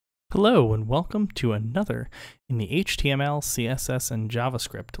Hello and welcome to another in the HTML, CSS, and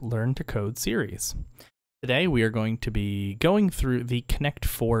JavaScript Learn to Code series. Today we are going to be going through the Connect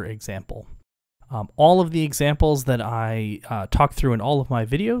 4 example. All of the examples that I talk through in all of my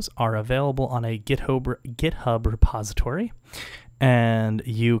videos are available on a GitHub repository, and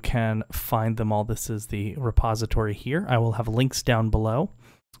you can find them all. This is the repository here. I will have links down below,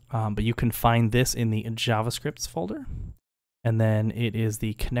 but you can find this in the JavaScripts folder. And then it is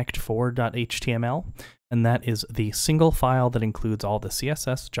the connect4.html, and that is the single file that includes all the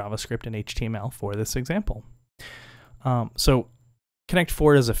CSS, JavaScript, and HTML for this example. So Connect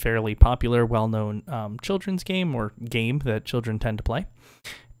 4 is a fairly popular, well-known children's game or game that children tend to play.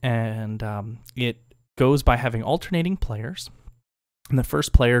 And it goes by having alternating players. And the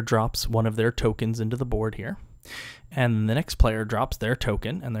first player drops one of their tokens into the board here. And the next player drops their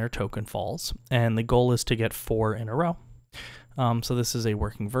token, and their token falls. And the goal is to get 4 in a row. So this is a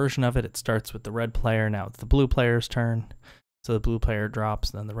working version of it. It starts with the red player. Now it's the blue player's turn. So the blue player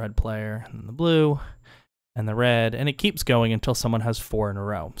drops, then the red player, and then the blue, and the red, and it keeps going until someone has 4 in a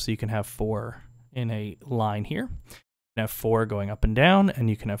row. So you can have 4 in a line here. You can have 4 going up and down, and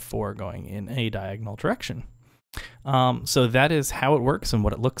you can have 4 going in a diagonal direction. So that is how it works and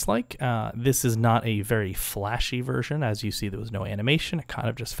what it looks like. This is not a very flashy version. As you see, there was no animation. It kind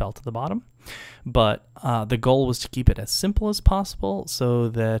of just fell to the bottom. But the goal was to keep it as simple as possible so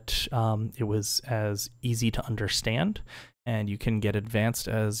that it was as easy to understand and you can get advanced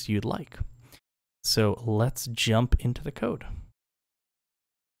as you'd like. So let's jump into the code.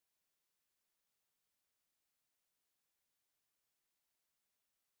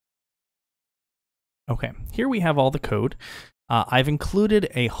 Okay, here we have all the code. I've included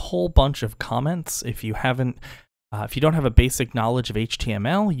a whole bunch of comments. If you don't have a basic knowledge of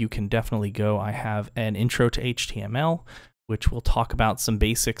HTML, you can definitely go. I have an intro to HTML, which will talk about some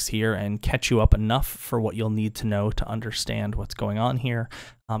basics here and catch you up enough for what you'll need to know to understand what's going on here.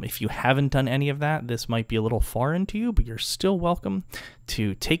 If you haven't done any of that, this might be a little foreign to you, but you're still welcome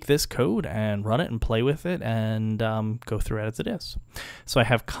to take this code and run it and play with it and go through it as it is. So I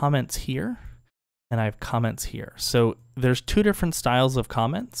have comments here. And I have comments here. So there's 2 different styles of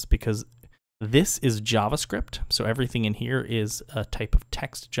comments because this is JavaScript. So everything in here is a type of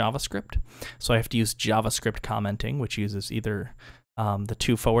text JavaScript. So I have to use JavaScript commenting, which uses either the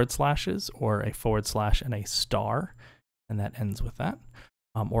 2 forward slashes or a forward slash and a star. And that ends with that.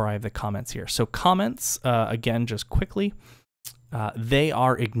 Or I have the comments here. So comments, again, just quickly, they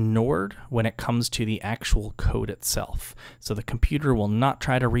are ignored when it comes to the actual code itself. So the computer will not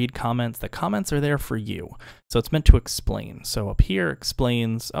try to read comments. The comments are there for you. So it's meant to explain. So up here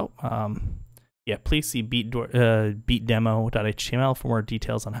explains, please see beatdemo.html for more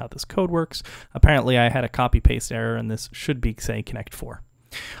details on how this code works. Apparently I had a copy paste error and this should be, say, Connect 4.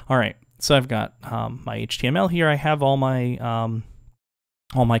 All right, so I've got my HTML here. I have all my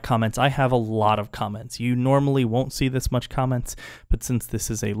comments. I have a lot of comments. You normally won't see this much comments, but since this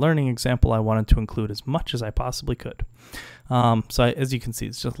is a learning example, I wanted to include as much as I possibly could. As you can see,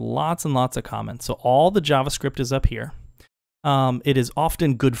 it's just lots and lots of comments. So all the JavaScript is up here. It is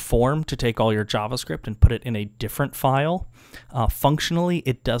often good form to take all your JavaScript and put it in a different file. Functionally,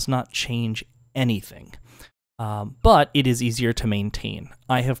 it does not change anything. But it is easier to maintain.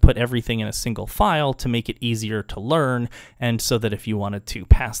 I have put everything in a single file to make it easier to learn, and so that if you wanted to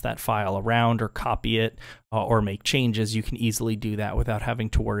pass that file around or copy it or make changes, you can easily do that without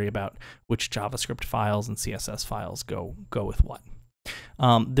having to worry about which JavaScript files and CSS files go with what.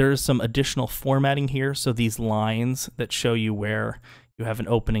 There's some additional formatting here, so these lines that show you where you have an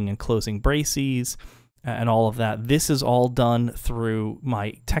opening and closing braces, and all of that. This is all done through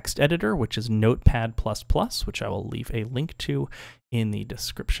my text editor, which is Notepad++, which I will leave a link to in the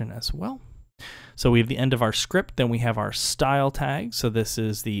description as well. So we have the end of our script, then we have our style tag. So this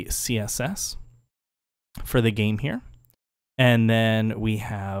is the CSS for the game here. And then we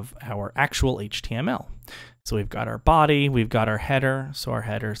have our actual HTML. So we've got our body, we've got our header. So our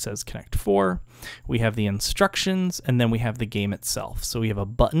header says Connect 4. We have the instructions, and then we have the game itself. So we have a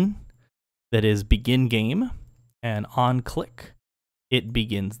button that is begin game, and on click, it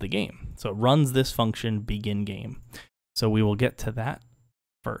begins the game. So it runs this function begin game. So we will get to that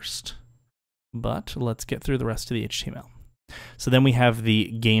first, but let's get through the rest of the HTML. So then we have the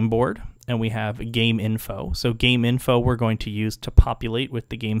game board, and we have game info. So game info we're going to use to populate with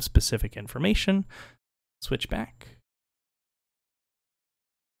the game specific information. Switch back.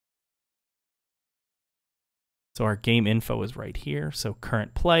 So our game info is right here. So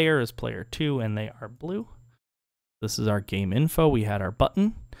current player is player 2, and they are blue. This is our game info. We had our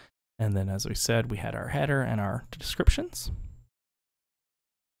button, and then as we said, we had our header and our descriptions.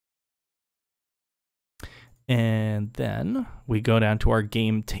 And then we go down to our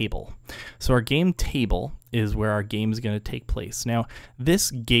game table. So our game table is where our game is going to take place. Now, this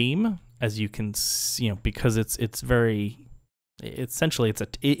game, as you can see, because it's very, essentially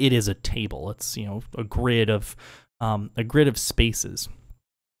it is a table. It's a grid of spaces.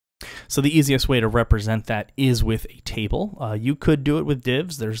 So the easiest way to represent that is with a table. You could do it with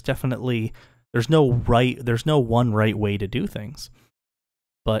divs. There's no one right way to do things.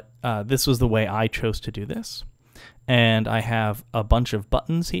 But this was the way I chose to do this. And I have a bunch of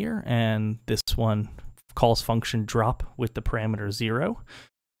buttons here, and this one calls function drop with the parameter 0.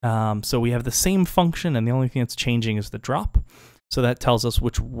 So we have the same function, and the only thing that's changing is the drop. So that tells us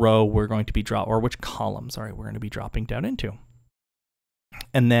which row we're going to be or which column, sorry, we're going to be dropping down into.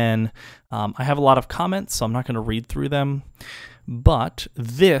 And then I have a lot of comments, so I'm not going to read through them. But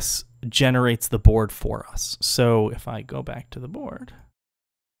this generates the board for us. So if I go back to the board,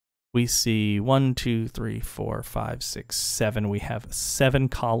 we see 1, 2, 3, 4, 5, 6, 7. We have 7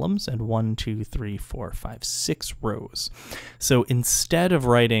 columns and 1, 2, 3, 4, 5, 6 rows. So instead of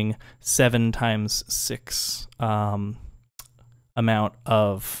writing 7 times 6 amount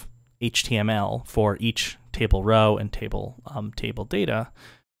of HTML for each table row and table data,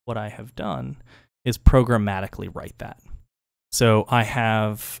 what I have done is programmatically write that. So I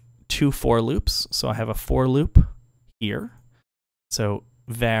have 2 for loops. So I have a for loop here. So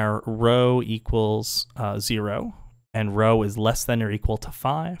var row equals 0, and row is less than or equal to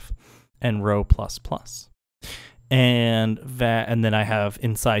 5, and row plus plus. And then I have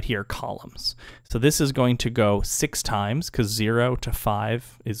inside here columns. So this is going to go 6 times, because 0 to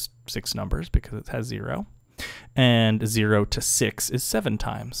 5 is 6 numbers because it has 0. And 0 to 6 is 7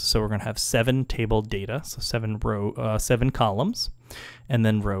 times. So we're going to have 7 table data, so 7 columns, and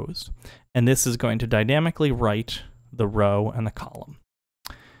then rows. And this is going to dynamically write the row and the column.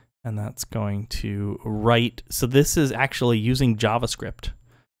 And that's going to write, so this is actually using JavaScript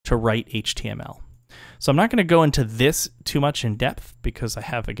to write HTML. So I'm not going to go into this too much in depth because I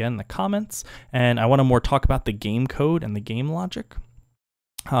have, again, the comments, and I want to more talk about the game code and the game logic.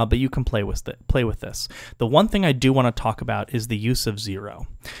 But you can play with this. The one thing I do want to talk about is the use of 0.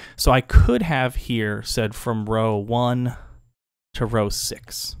 So I could have here said from row 1 to row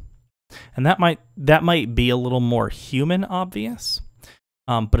 6. And that might be a little more human obvious.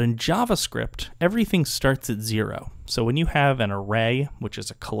 But in JavaScript, everything starts at 0. So when you have an array, which is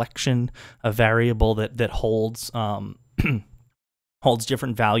a collection, a variable that holds holds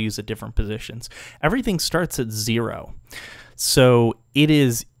different values at different positions, everything starts at 0. So it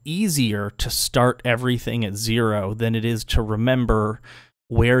is easier to start everything at 0 than it is to remember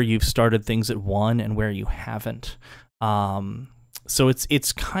where you've started things at 1 and where you haven't. So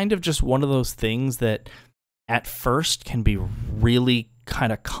it's kind of just one of those things that at first can be really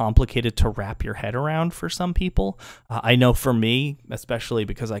kind of complicated to wrap your head around for some people. I know for me, especially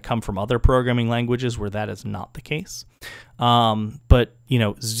because I come from other programming languages where that is not the case. But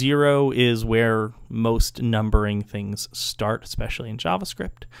 0 is where most numbering things start, especially in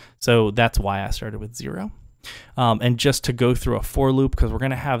JavaScript. So that's why I started with 0. And just to go through a for loop, because we're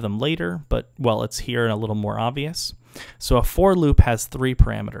going to have them later, but well, it's here and a little more obvious. So a for loop has 3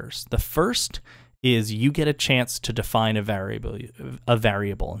 parameters. The first is you get a chance to define a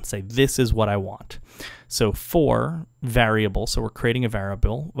variable and say, this is what I want. So for variable, so we're creating a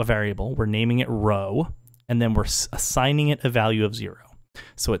variable, we're naming it row, and then we're assigning it a value of 0.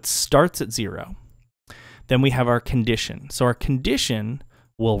 So it starts at 0. Then we have our condition. So our condition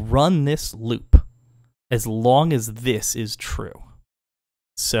will run this loop as long as this is true.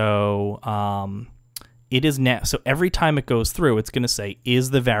 So it is now, so every time it goes through, it's going to say,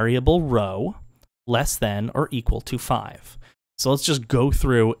 is the variable row less than or equal to 5. So let's just go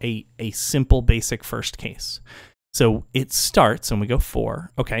through a simple basic first case. So it starts and we go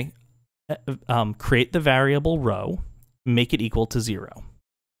for, okay, create the variable row, make it equal to 0.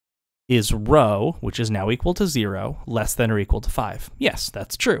 Is row, which is now equal to 0, less than or equal to 5? Yes,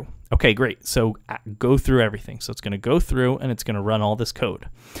 that's true. Okay, great. So go through everything. So it's going to go through and it's going to run all this code.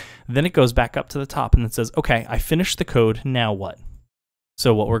 Then it goes back up to the top and it says, okay, I finished the code. Now what?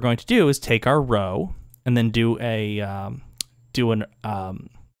 So what we're going to do is take our row and then we're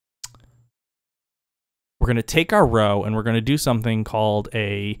going to take our row and we're going to do something called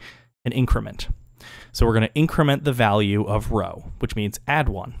an increment. So we're going to increment the value of row, which means add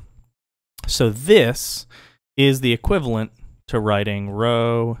 1. So this is the equivalent to writing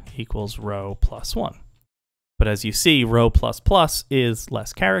row equals row plus 1. But as you see, row plus plus is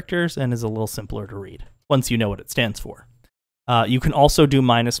less characters and is a little simpler to read once you know what it stands for. You can also do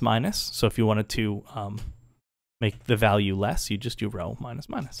minus minus. So if you wanted to make the value less, you just do row minus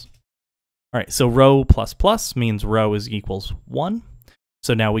minus. All right, so row plus plus means row is equals 1.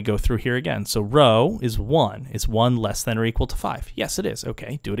 So now we go through here again. So row is 1. Is 1 less than or equal to 5? Yes, it is.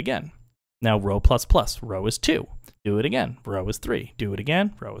 Okay, do it again. Now row plus plus, row is 2. Do it again. Row is 3. Do it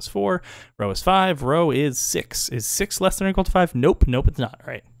again. Row is 4. Row is 5. Row is 6. Is 6 less than or equal to 5? Nope. Nope, it's not. All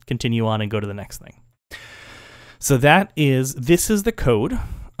right. Continue on and go to the next thing. So this is the code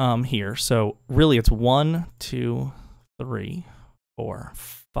here. So really it's 1, 2, 3, 4,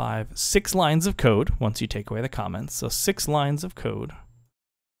 5, 6 lines of code once you take away the comments. So 6 lines of code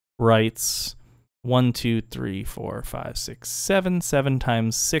writes 1, 2, 3, 4, 5, 6, 7. 7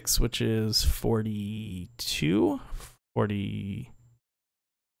 times 6, which is 42,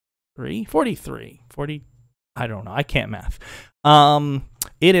 43, 43, 40. I don't know. I can't math.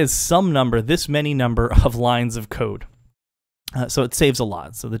 It is some number, this many number of lines of code. So it saves a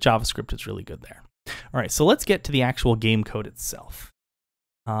lot. So the JavaScript is really good there. All right, so let's get to the actual game code itself.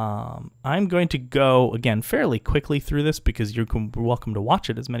 I'm going to go, again, fairly quickly through this because you're welcome to watch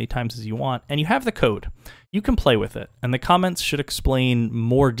it as many times as you want. And you have the code. You can play with it. And the comments should explain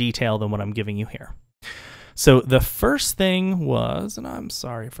more detail than what I'm giving you here. So the first thing was, and I'm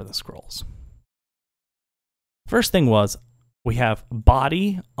sorry for the scrolls. First thing was, we have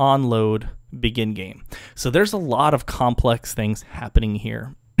body, onload, begin game. So there's a lot of complex things happening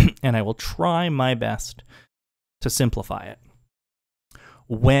here. And I will try my best to simplify it.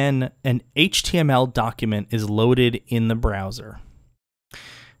 When an HTML document is loaded in the browser,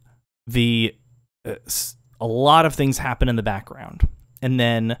 a lot of things happen in the background, and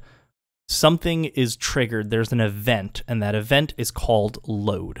then something is triggered. There's an event, and that event is called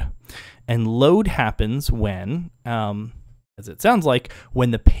load. And load happens when, as it sounds like,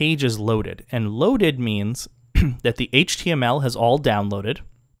 when the page is loaded. And loaded means that the HTML has all downloaded,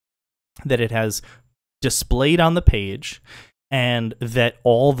 that it has displayed on the page, and that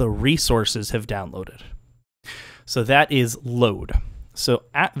all the resources have downloaded. So that is load. So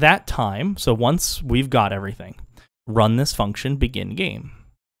at that time, so once we've got everything, run this function begin game.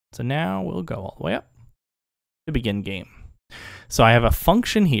 So now we'll go all the way up to begin game. So I have a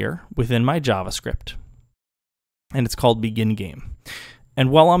function here within my JavaScript, and it's called begin game. And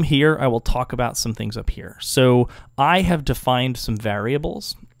while I'm here, I will talk about some things up here. So I have defined some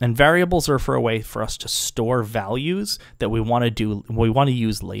variables, and variables are for a way for us to store values that we want to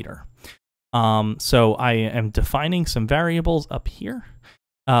use later. So I am defining some variables up here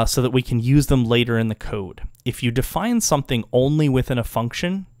so that we can use them later in the code. If you define something only within a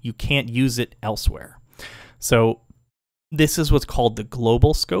function, you can't use it elsewhere. So this is what's called the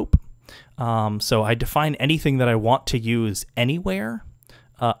global scope. So I define anything that I want to use anywhere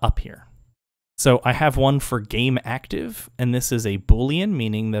up here. So I have one for game active, and this is a Boolean,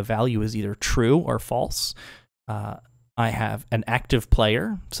 meaning the value is either true or false. I have an active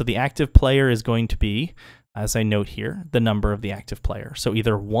player. So the active player is going to be, as I note here, the number of the active player. So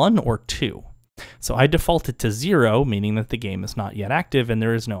either 1 or 2. So I default it to 0, meaning that the game is not yet active and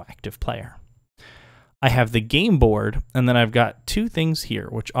there is no active player. I have the game board, and then I've got 2 things here,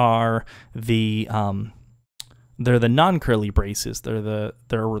 which are the they're the non-curly braces. They're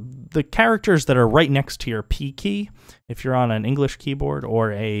the characters that are right next to your P key if you're on an English keyboard, or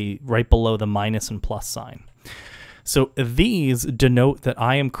right below the minus and plus sign. So these denote that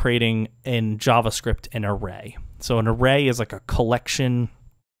I am creating in JavaScript an array. So an array is like a collection,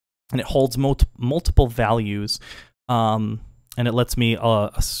 and it holds multiple values, and it lets me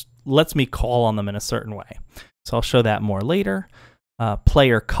call on them in a certain way. So I'll show that more later.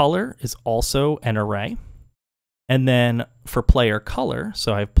 Player color is also an array. And then for player color,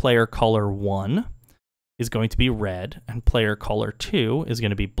 so I have player color 1 is going to be red, and player color 2 is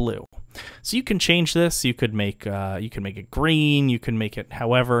going to be blue. So you can change this. You could make it green. You can make it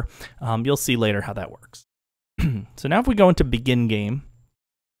however. You'll see later how that works. So now if we go into begin game,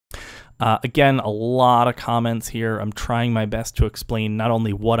 again, a lot of comments here. I'm trying my best to explain not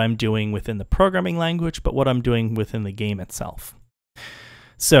only what I'm doing within the programming language, but what I'm doing within the game itself.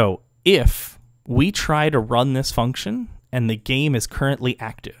 So if we try to run this function and the game is currently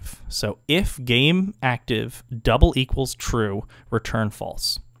active. So if game active double equals true, return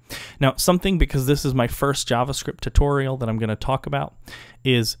false. Now something, because this is my first JavaScript tutorial that I'm going to talk about,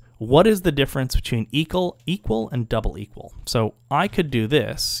 is what is the difference between equal and double equal? So I could do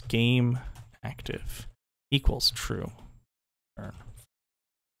this, game active equals true.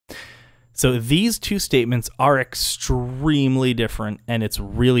 So these 2 statements are extremely different, and it's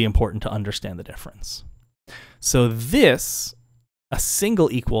really important to understand the difference. So this, a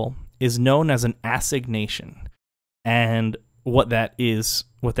single equal, is known as an assignation. And what that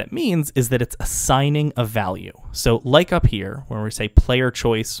means is that it's assigning a value. So like up here, when we say player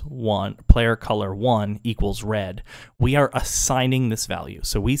choice 1, player color 1 equals red, we are assigning this value.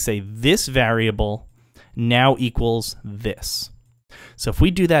 So we say this variable now equals this. So if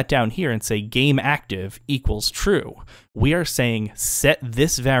we do that down here and say game active equals true, we are saying set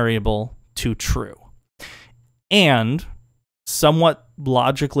this variable to true. And somewhat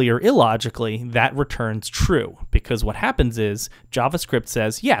logically or illogically, that returns true, because what happens is JavaScript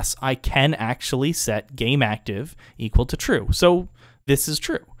says, yes, I can actually set game active equal to true. So this is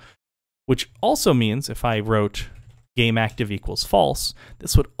true, which also means if I wrote game active equals false,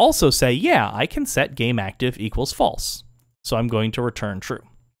 this would also say, yeah, I can set game active equals false. So I'm going to return true.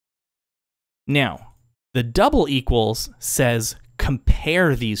 Now, the double equals says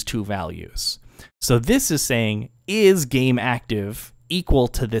compare these two values. So this is saying, is game active equal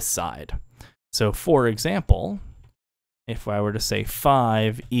to this side? So for example, if I were to say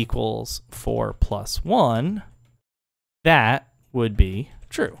 5 equals 4 plus 1, that would be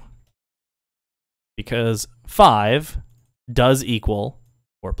true, because 5 does equal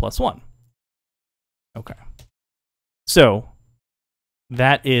 4 plus 1. Okay. So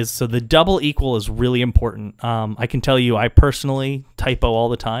the double equal is really important. I can tell you I personally typo all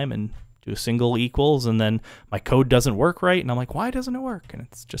the time and do single equals, and then my code doesn't work right, and I'm like, why doesn't it work? And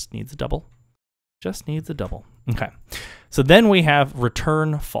it just needs a double. Just needs a double. Okay. So then we have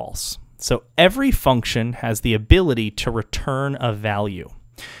return false. So every function has the ability to return a value.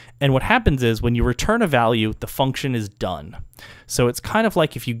 And what happens is when you return a value, the function is done. So it's kind of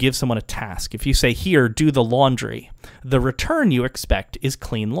like if you give someone a task. If you say, here, do the laundry, the return you expect is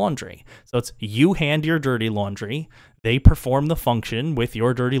clean laundry. So it's you hand your dirty laundry, they perform the function with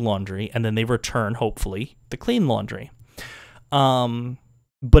your dirty laundry, and then they return, hopefully, the clean laundry.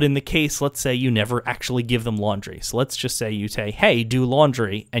 But in the case, let's say you never actually give them laundry. So let's just say you say, hey, do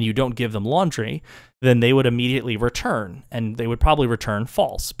laundry, and you don't give them laundry, then they would immediately return, and they would probably return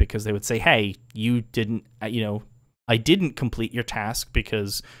false, because they would say, hey, you didn't, I didn't complete your task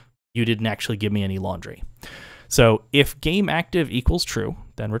because you didn't actually give me any laundry. So if game active equals true,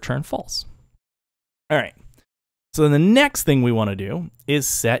 then return false. All right. So the next thing we want to do is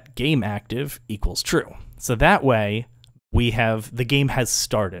set game active equals true. So that way we have the game has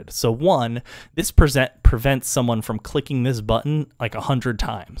started. So one, this prevents someone from clicking this button like 100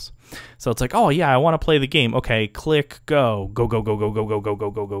 times. So it's like, oh yeah, I want to play the game. Okay, click, go, go, go, go, go, go, go, go,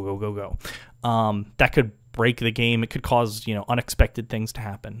 go, go, go, go, go, go. That could break the game. It could cause, unexpected things to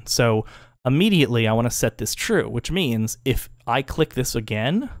happen. So immediately I want to set this true, which means if I click this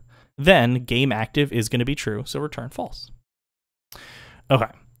again, then game active is going to be true, so return false.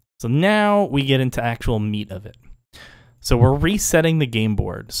 Okay, so now we get into actual meat of it. So we're resetting the game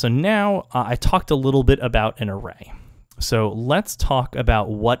board. So now I talked a little bit about an array. So let's talk about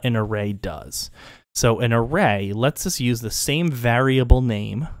what an array does. So an array lets us use the same variable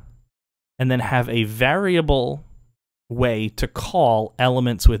name and then have a variable way to call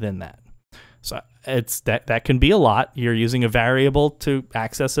elements within that. So that can be a lot. You're using a variable to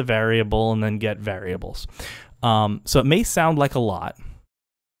access a variable and then get variables. So it may sound like a lot,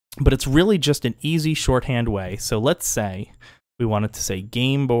 but it's really just an easy shorthand way. So let's say we wanted to say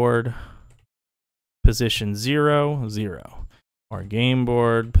game board position 0, 0, or game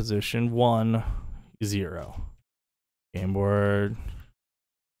board position 1, 0, game board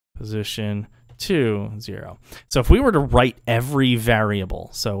position 2, 0. So if we were to write every variable,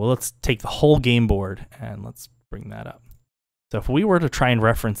 so let's take the whole game board and let's bring that up. So if we were to try and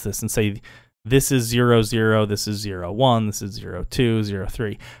reference this and say, this is 0, 0, this is 0, 1, this is 0, 2, 0,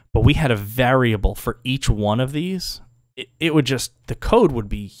 3, but we had a variable for each one of these, it would just, the code would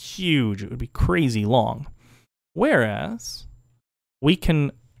be huge. It would be crazy long. Whereas we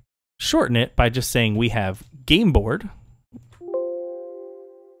can shorten it by just saying we have game board.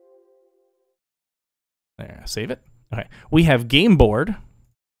 There, save it. Okay, we have game board,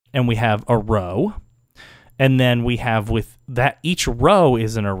 and we have a row, and then we have with that each row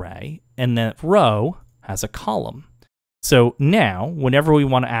is an array, and that row has a column. So now, whenever we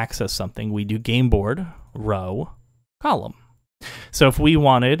want to access something, we do game board, row, column. So if we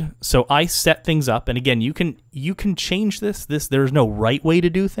wanted, so I set things up, and again, you can change this. There's no right way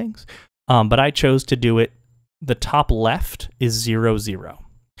to do things, but I chose to do it. The top left is 0, 0.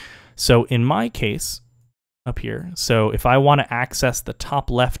 So in my case, up here, so if I want to access the top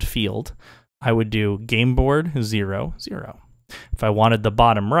left field, I would do game board 0, 0. If I wanted the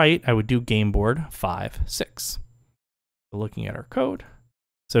bottom right, I would do game board 5, 6. So looking at our code,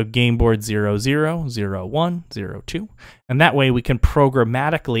 so game board 0, 0, 0, 1, 0, 2, and that way we can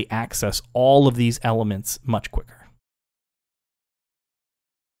programmatically access all of these elements much quicker.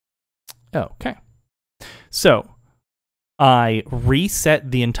 Okay. So I reset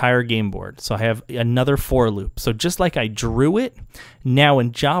the entire game board. So I have another for loop. So just like I drew it, now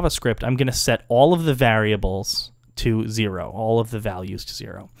in JavaScript, I'm going to set all of the variables to 0, all of the values to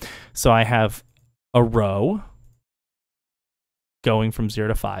 0. So I have a row going from 0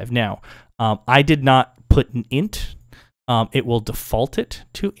 to 5. Now, I did not put an int. It will default it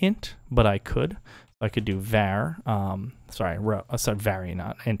to int, but I could. I could do var, vari,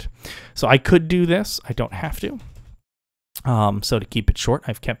 not int. So I could do this. I don't have to. So to keep it short,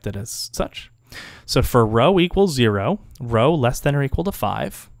 I've kept it as such. So for row equals 0, row less than or equal to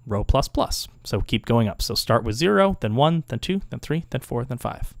 5, row plus plus. So keep going up. So start with 0, then 1, then 2, then 3, then 4, then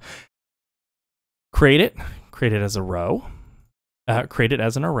 5. Create it as a row, create it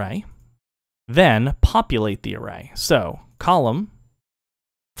as an array, then populate the array. So column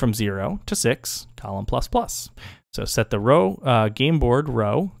from 0 to 6, column plus plus. So set the row, game board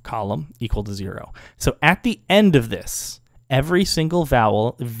row, column equal to 0. So at the end of this, every single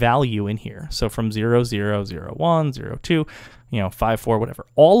value in here, so from 0, 0, 0, 1, 0, 2, 5, 4, whatever,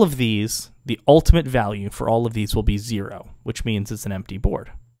 all of these, the ultimate value for all of these will be 0, which means it's an empty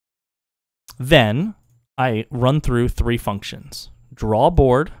board. Then I run through 3 functions. Draw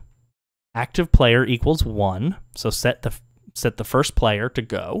board, active player equals 1, so set the first player to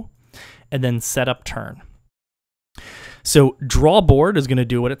go, and then set up turn. So draw board is going to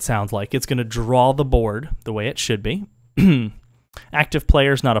do what it sounds like. It's going to draw the board the way it should be. Active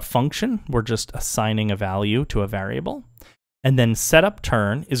player is not a function. We're just assigning a value to a variable. And then setup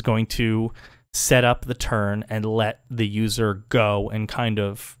turn is going to set up the turn and let the user go and kind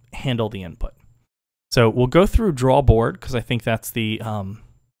of handle the input. So we'll go through draw board because I think that's the,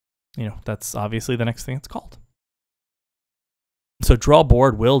 that's obviously the next thing it's called. So draw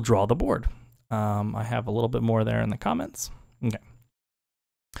board will draw the board. I have a little bit more there in the comments. Okay.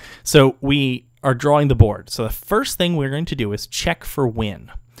 So we are drawing the board. So the first thing we're going to do is check for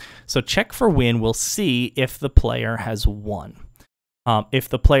win. So check for win will see if the player has won. If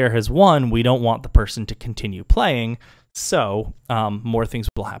the player has won, we don't want the person to continue playing. So more things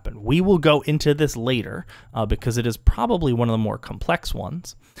will happen. We will go into this later because it is probably one of the more complex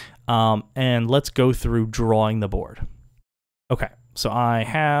ones. And let's go through drawing the board. Okay, so I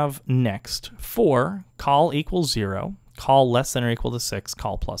have next for call equals 0, call less than or equal to 6,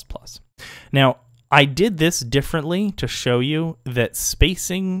 call plus plus. Now, I did this differently to show you that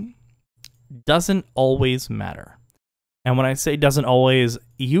spacing doesn't always matter. And when I say doesn't always,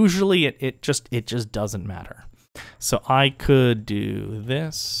 usually it just doesn't matter. So I could do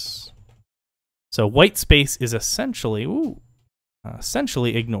this. So white space is essentially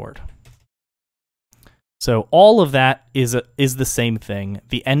ignored. So all of that is the same thing.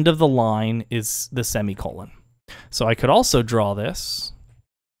 The end of the line is the semicolon. So I could also draw this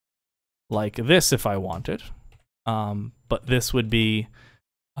like this if I wanted, but this would be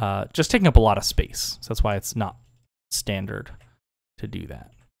just taking up a lot of space. So that's why it's not standard to do that.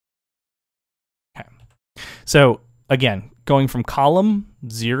 Okay. So again, going from column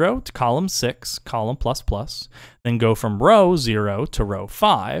 0 to column 6, column plus plus, then go from row 0 to row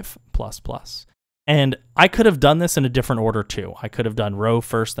 5 plus plus. And I could have done this in a different order too. I could have done row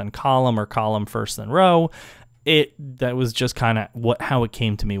first, then column, or column first, then row. That was just kind of how it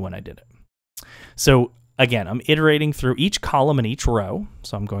came to me when I did it. So again, I'm iterating through each column and each row.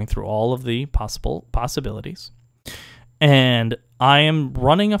 So I'm going through all of the possibilities. And I am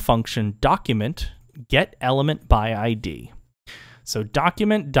running a function document get element by ID. So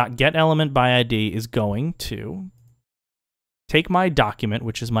document.getElement by ID is going to take my document,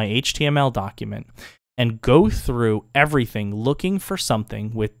 which is my HTML document, and go through everything looking for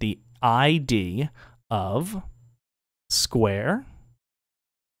something with the ID of square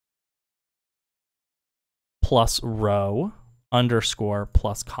plus row underscore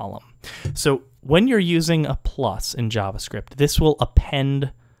plus column. So when you're using a plus in JavaScript, this will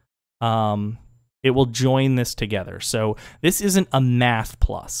append, it will join this together. So this isn't a math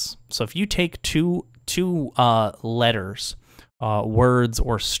plus. So if you take two letters, words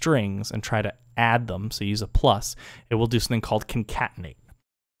or strings and try to add them, so use a plus, it will do something called concatenate.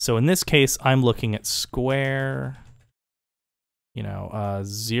 So in this case, I'm looking at square,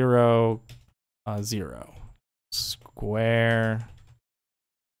 0, 0, square,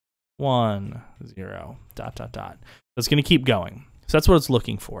 1, 0, ... So it's going to keep going. So that's what it's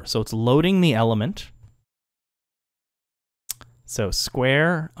looking for. So it's loading the element. So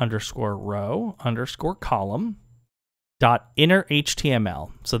square underscore row underscore column dot inner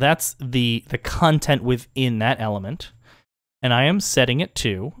HTML. So that's the content within that element. And I am setting it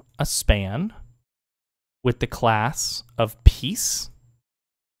to a span with the class of piece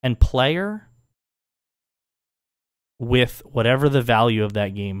and player with whatever the value of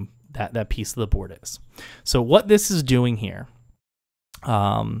that game, that piece of the board is. So what this is doing here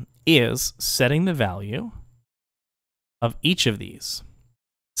is setting the value of each of these.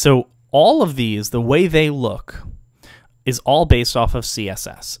 So all of these, the way they look, is all based off of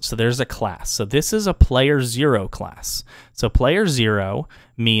CSS. So there's a class. So this is a player 0 class. So player 0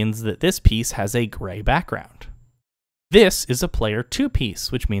 means that this piece has a gray background. This is a player 2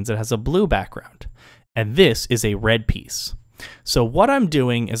 piece, which means it has a blue background. And this is a red piece. So what I'm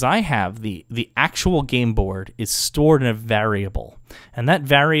doing is I have the actual game board is stored in a variable, and that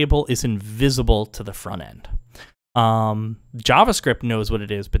variable is invisible to the front end. JavaScript knows what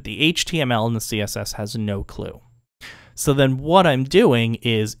it is, but the HTML and the CSS has no clue. So then what I'm doing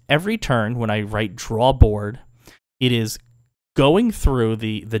is every turn when I write draw board, it is going through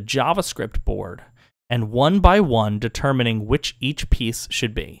the JavaScript board and one by one determining which each piece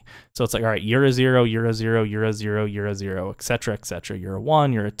should be. So it's like, all right, you're a 0, you're a 0, you're a 0, you're a 0, etc., etc. You're a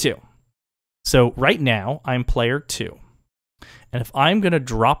 1, you're a 2. So right now I'm player 2. And if I'm going to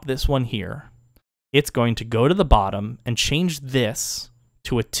drop this one here, it's going to go to the bottom and change this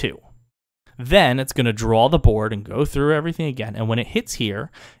to a 2. Then it's going to draw the board and go through everything again. And when it hits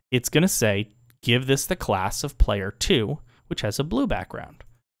here, it's going to say, give this the class of player 2, which has a blue background.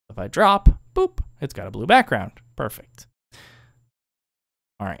 If I drop, boop, it's got a blue background. Perfect.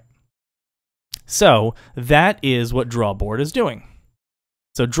 All right. So that is what drawboard is doing.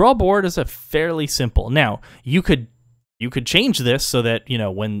 So drawboard is a fairly simple. Now, you could change this so that, you know,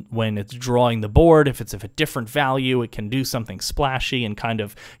 when it's drawing the board, if it's of a different value, it can do something splashy and kind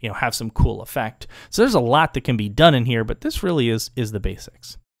of, you know, have some cool effect. So there's a lot that can be done in here, but this really is the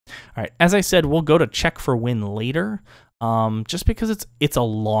basics. All right. As I said, we'll go to check for win later. Just because it's a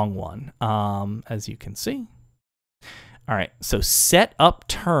long one, as you can see. All right, so set up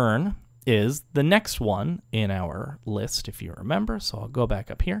turn is the next one in our list, if you remember. So I'll go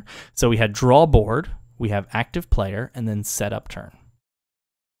back up here. So we had draw board, we have active player, and then set up turn.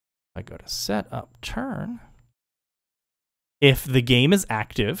 If I go to set up turn, if the game is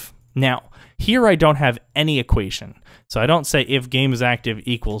active, now here I don't have any equation. So I don't say if game is active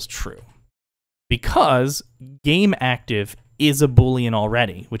equals true, because game active is a Boolean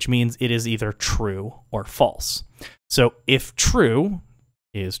already, which means it is either true or false. So if true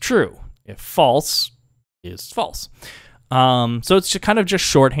is true, if false is false. So it's kind of just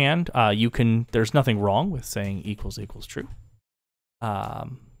shorthand. There's nothing wrong with saying equals true.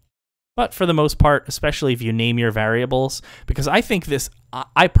 But for the most part, especially if you name your variables, because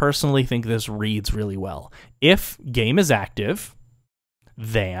I personally think this reads really well. If game is active,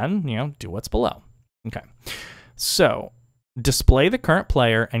 then, you know, do what's below. Okay. So display the current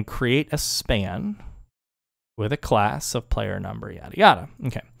player and create a span with a class of player number, yada, yada.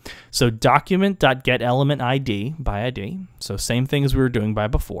 Okay. So document.getElementID by ID. So same thing as we were doing by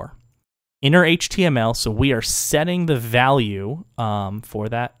before. Inner HTML. So we are setting the value for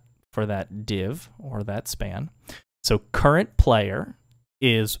that div or that span. So current player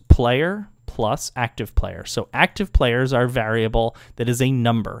is player plus active player. So active player is our variable that is a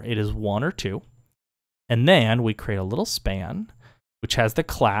number. It is 1 or 2. And then we create a little span, which has the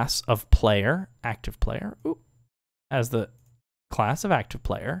class of player, active player, as the class of active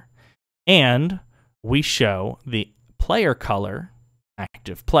player. And we show the player color,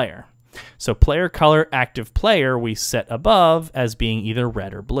 active player. So player color, active player, we set above as being either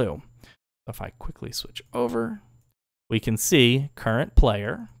red or blue. If I quickly switch over, we can see current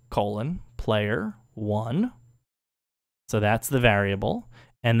player, player 1. So that's the variable.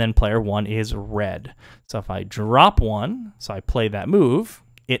 And then player 1 is red. So if I drop 1, so I play that move,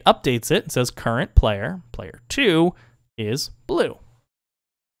 it updates it and says current player, player 2 is blue.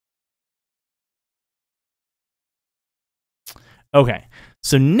 Okay,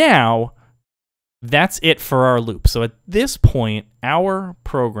 so now that's it for our loop. So at this point, our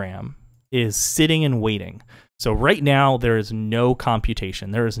program is sitting and waiting. So right now, there is no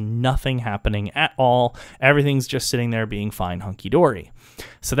computation. There is nothing happening at all. Everything's just sitting there being fine, hunky-dory.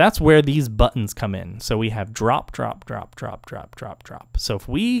 So that's where these buttons come in. So we have drop, drop, drop, drop, drop, drop, drop. So if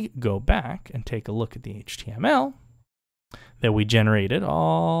we go back and take a look at the HTML that we generated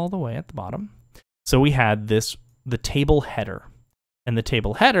all the way at the bottom. So we had the table header. And the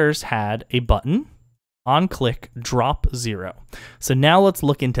table headers had a button, on click, drop 0. So now let's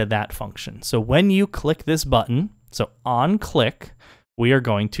look into that function. So when you click this button, so on click, we are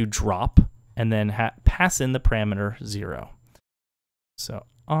going to drop and then pass in the parameter 0. So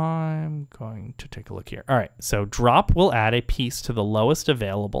I'm going to take a look here. All right, so drop will add a piece to the lowest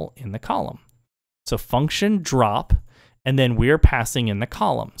available in the column. So function drop and then we're passing in the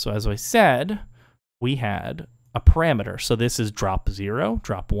column. So as I said, we had a parameter. So this is drop 0,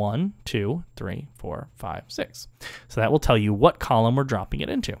 drop 1, 2, 3, 4, 5, 6. So that will tell you what column we're dropping it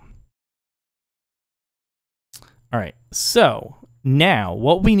into. All right, so now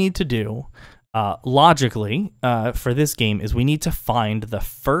what we need to do logically for this game is we need to find the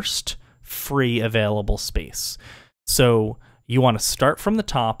first free available space. So you want to start from the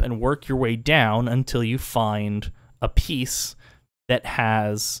top and work your way down until you find a piece that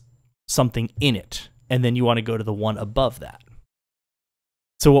has something in it, and then you want to go to the one above that.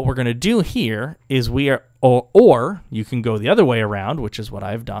 So what we're going to do here is or you can go the other way around, which is what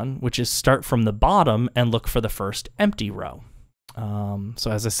I've done, which is start from the bottom and look for the first empty row.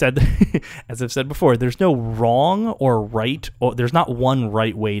 So as I said, as I've said before, there's no wrong or right, or there's not one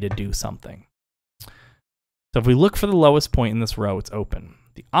right way to do something. So if we look for the lowest point in this row, it's open.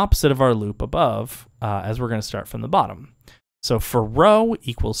 The opposite of our loop above, as we're going to start from the bottom. So for row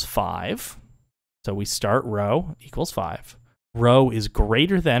equals 5, so we start row equals 5. Row is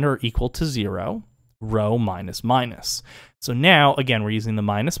greater than or equal to 0. Row minus minus. So now, again, we're using the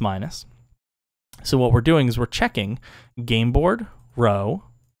minus minus. So what we're doing is we're checking game board, row,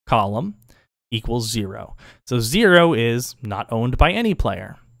 column, equals 0. So 0 is not owned by any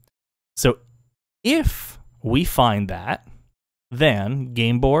player. So if we find that, then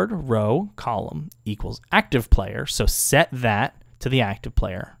game board, row, column, equals active player. So set that to the active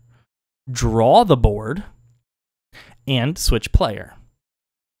player. Draw the board, and switch player.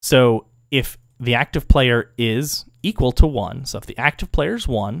 So if the active player is equal to 1, so if the active player is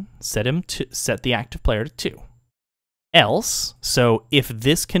 1, set the active player to 2. Else, so if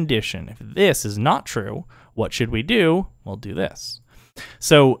this condition, if this is not true, what should we do? We'll do this.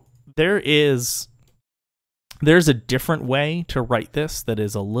 So there's a different way to write this that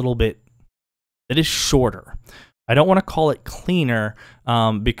is shorter. I don't want to call it cleaner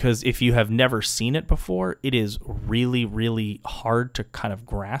because if you have never seen it before, it is really, really hard to kind of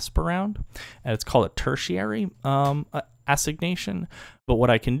grasp around. And it's called a tertiary assignation. But what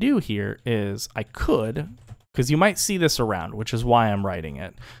I can do here is I could, because you might see this around, which is why I'm writing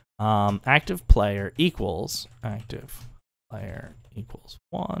it. Active player equals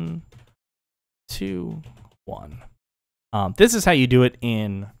 1, 2, 1. This is how you do it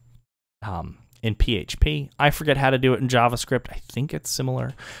in PHP. I forget how to do it in JavaScript. I think it's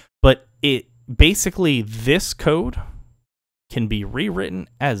similar, but it basically, this code can be rewritten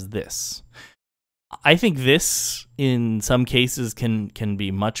as this. I think this in some cases can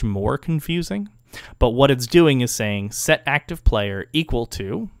be much more confusing, but what it's doing is saying set active player equal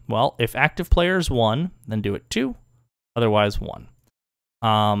to, well, if active player is 1, then do it 2, otherwise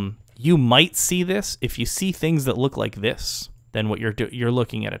 1. You might see this if you see things that look like this, then what you're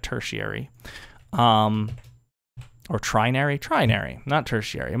looking at a tertiary. Or trinary, not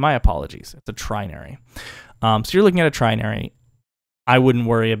tertiary. My apologies. It's a trinary. So you're looking at a trinary. I wouldn't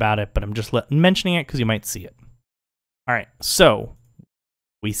worry about it, but I'm just mentioning it because you might see it. All right. So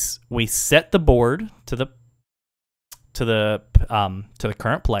we set the board to the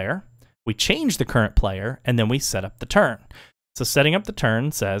current player. We change the current player, and then we set up the turn. So setting up the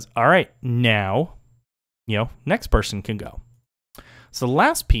turn says, all right, now, next person can go. So the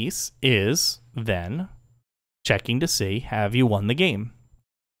last piece is then checking to see, have you won the game?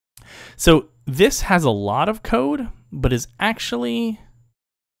 So this has a lot of code, but is actually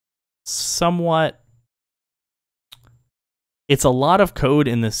somewhat, it's a lot of code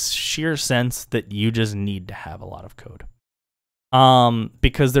in the sheer sense that you just need to have a lot of code.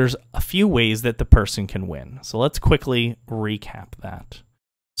 Because there's a few ways that the person can win. So let's quickly recap that.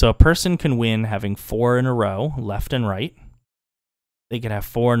 So a person can win having 4 in a row, left and right. They can have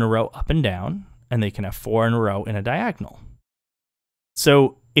 4 in a row up and down, and they can have 4 in a row in a diagonal.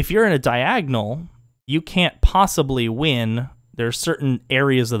 So if you're in a diagonal, you can't possibly win. There's certain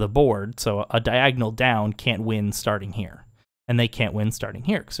areas of the board, so a diagonal down can't win starting here, and they can't win starting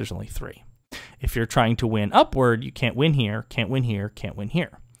here because there's only 3. If you're trying to win upward, you can't win here, can't win here, can't win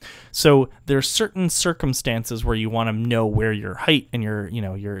here. So there's certain circumstances where you want to know where your height and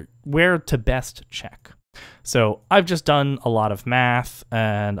your where to best check. So I've just done a lot of math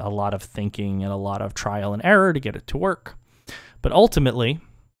and a lot of thinking and a lot of trial and error to get it to work. But ultimately,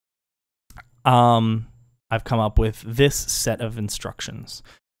 I've come up with this set of instructions.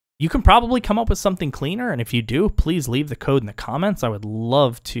 You can probably come up with something cleaner, and if you do, please leave the code in the comments. I would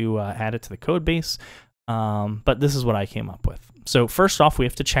love to add it to the code base, but this is what I came up with. So first off, we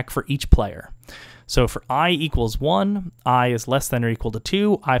have to check for each player. So for I equals 1, I is less than or equal to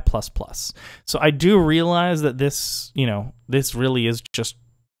 2, I plus plus. So I do realize that this, this really is just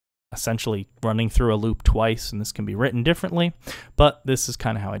essentially running through a loop twice, and this can be written differently, but this is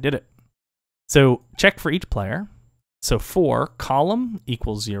kind of how I did it. So check for each player. So for column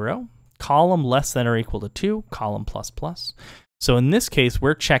equals 0, column less than or equal to 2, column plus plus. So in this case,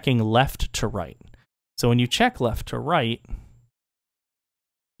 we're checking left to right. So when you check left to right,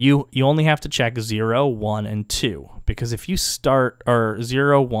 you only have to check 0, 1, and 2, because if you start, or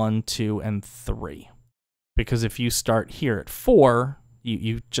 0, 1, 2, and 3, because if you start here at 4,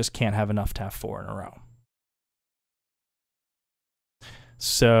 you just can't have enough to have 4 in a row.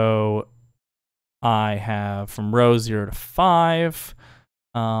 So I have from row 0 to 5,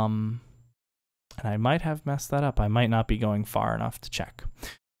 and I might have messed that up. I might not be going far enough to check.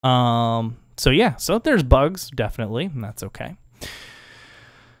 So yeah, so there's bugs, definitely, and that's okay.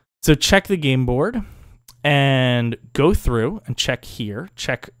 So check the game board and go through and check here.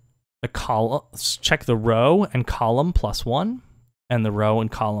 Check the column, check the row and column plus 1, and the row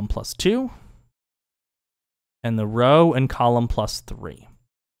and column plus 2, and the row and column plus 3.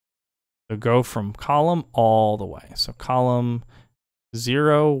 So go from column all the way. So column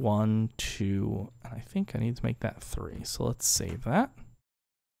 0, 1, 2, and I think I need to make that 3. So let's save that,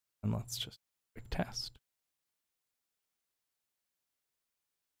 and let's just quick test.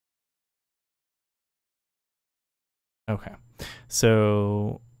 Okay,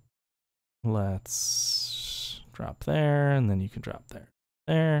 so let's drop there, and then you can drop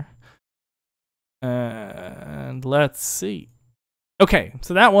there, and let's see. Okay,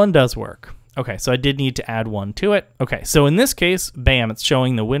 so that one does work. Okay, so I did need to add 1 to it. Okay, so in this case, bam, it's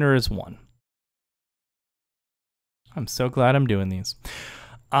showing the winner is 1. I'm so glad I'm doing these.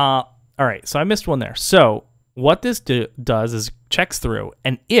 All right, so I missed one there. So what this does is checks through,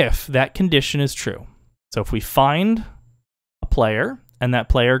 and if that condition is true, so if we find a player and that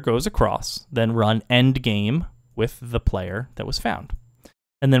player goes across, then run end game with the player that was found.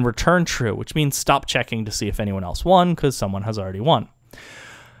 And then return true, which means stop checking to see if anyone else won because someone has already won.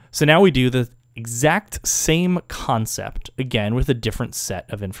 So now we do the exact same concept, again, with a different set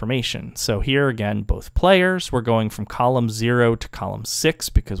of information. So here again, both players, we're going from column 0 to column 6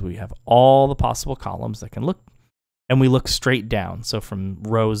 because we have all the possible columns that can look, and we look straight down. So from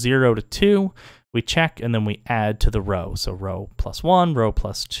row 0 to 2, we check, and then we add to the row. So row plus 1, row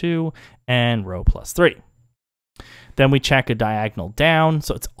plus 2, and row plus 3. Then we check a diagonal down.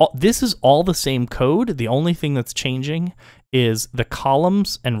 So this is all the same code. The only thing that's changing is the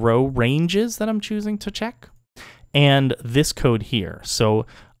columns and row ranges that I'm choosing to check, and this code here. So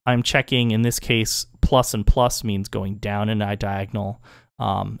I'm checking, in this case, plus and plus means going down in a diagonal.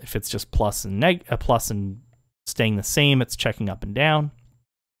 If it's just plus and staying the same, it's checking up and down.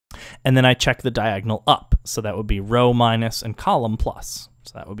 And then I check the diagonal up. So that would be row minus and column plus.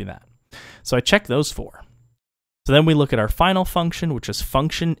 So that would be that. So I check those 4. So then we look at our final function, which is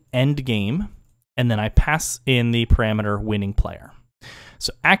function end game, and then I pass in the parameter winning player.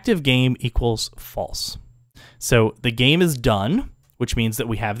 So active game equals false. So the game is done, which means that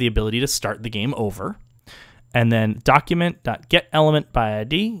we have the ability to start the game over. And then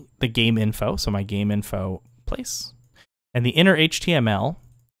document.getElementById, the game info, so my game info place. And the inner HTML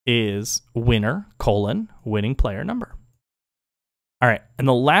is winner, winning player number. All right, and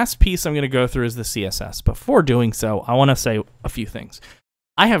the last piece I'm going to go through is the CSS. Before doing so, I want to say a few things.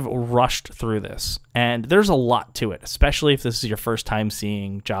 I have rushed through this, and there's a lot to it, especially if this is your first time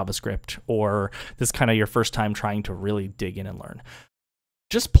seeing JavaScript or this is kind of your first time trying to really dig in and learn.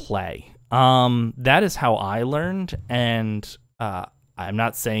 Just play. That is how I learned, and I'm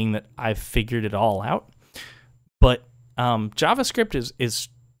not saying that I've figured it all out, but JavaScript is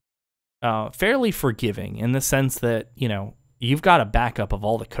fairly forgiving in the sense that, you know, you've got a backup of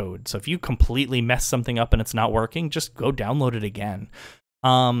all the code. So if you completely mess something up and it's not working, just go download it again.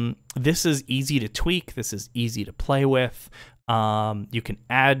 This is easy to tweak. This is easy to play with. You can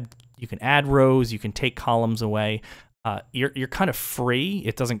add rows. You can take columns away. You're kind of free.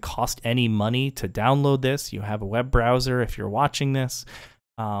 It doesn't cost any money to download this. You have a web browser if you're watching this.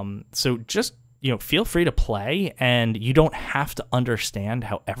 So just, you know, feel free to play, and you don't have to understand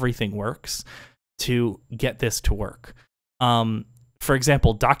how everything works to get this to work. For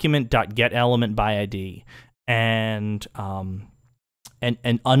example, document.getElementById and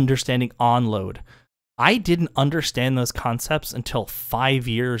understanding onload. I didn't understand those concepts until 5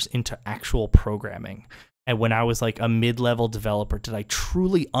 years into actual programming. And when I was like a mid-level developer, did I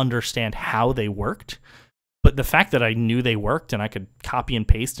truly understand how they worked? But the fact that I knew they worked and I could copy and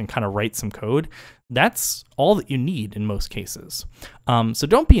paste and kind of write some code, that's all that you need in most cases. So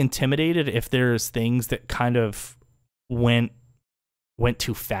don't be intimidated if there's things that kind of went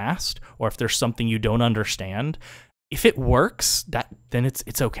too fast, or if there's something you don't understand. if it works, then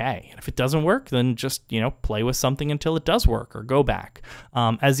it's okay. And if it doesn't work, then just, you know, play with something until it does work or go back.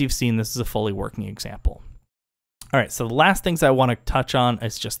 As you've seen, this is a fully working example. All right, so the last things I want to touch on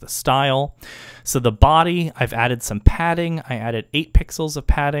is just the style. So the body, I've added some padding. I added 8 pixels of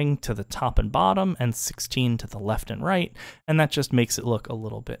padding to the top and bottom and 16 to the left and right. And that just makes it look a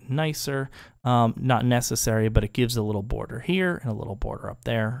little bit nicer. Not necessary, but it gives a little border here and a little border up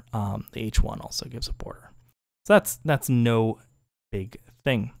there. The H1 also gives a border. So that's no big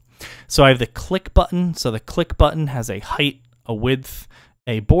thing. So I have the click button. So the click button has a height, a width,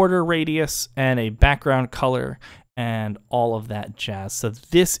 a border radius, and a background color, and all of that jazz. So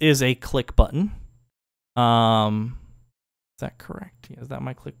this is a click button. Is that correct? Is that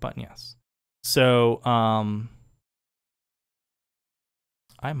my click button? Yes. So I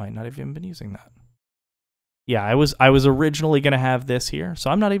might not have even been using that. Yeah, I was originally going to have this here, so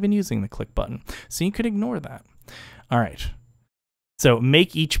I'm not even using the click button. So you could ignore that. All right. So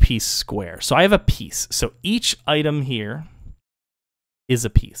make each piece square. So I have a piece. So each item here is a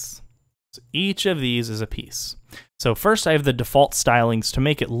piece. So each of these is a piece. So first I have the default stylings to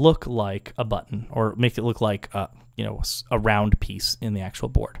make it look like a button, or make it look like you know, a round piece in the actual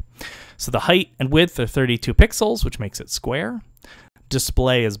board. So the height and width are 32 pixels, which makes it square.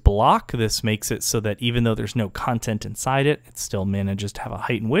 Display is block. This makes it so that even though there's no content inside it, it still manages to have a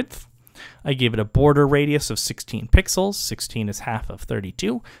height and width. I gave it a border radius of 16 pixels. 16 is half of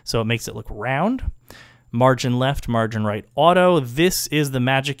 32, so it makes it look round. Margin left, margin right, auto. This is the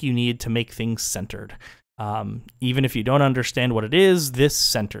magic you need to make things centered. Even if you don't understand what it is, this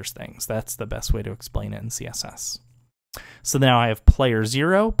centers things. That's the best way to explain it in CSS. So now I have player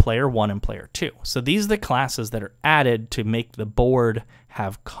 0, player 1, and player 2. So these are the classes that are added to make the board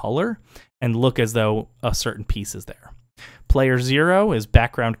have color and look as though a certain piece is there. Player 0 is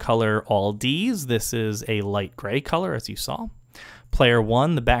background color all Ds. This is a light gray color, as you saw. Player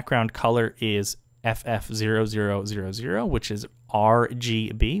 1, the background color is FF0000, which is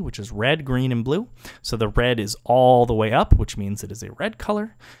RGB, which is red, green, and blue. So the red is all the way up, which means it is a red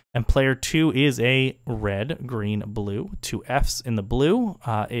color. And player 2 is a red, green, blue. 2 Fs in the blue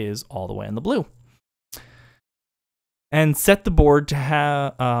is all the way in the blue. And set the board to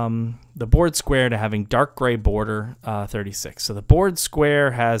have the board square to having dark gray border 36. So the board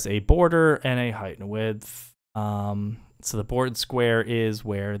square has a border and a height and width. So the board square is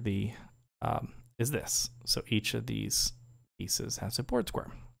where the is this. So each of these pieces has a board square.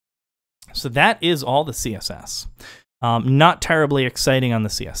 So that is all the CSS. Not terribly exciting on the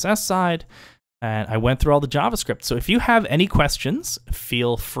CSS side. And I went through all the JavaScript. So if you have any questions,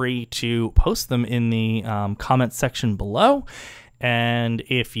 feel free to post them in the comment section below. And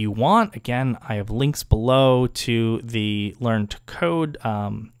if you want, again, I have links below to the Learn to Code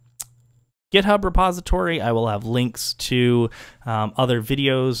GitHub repository. I will have links to other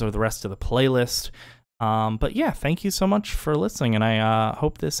videos or the rest of the playlist. But yeah, thank you so much for listening, and I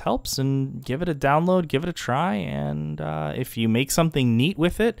hope this helps, and give it a download, give it a try, and if you make something neat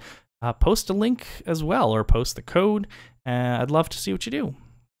with it, post a link as well, or post the code. I'd love to see what you do.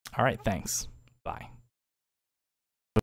 All right, thanks. Bye.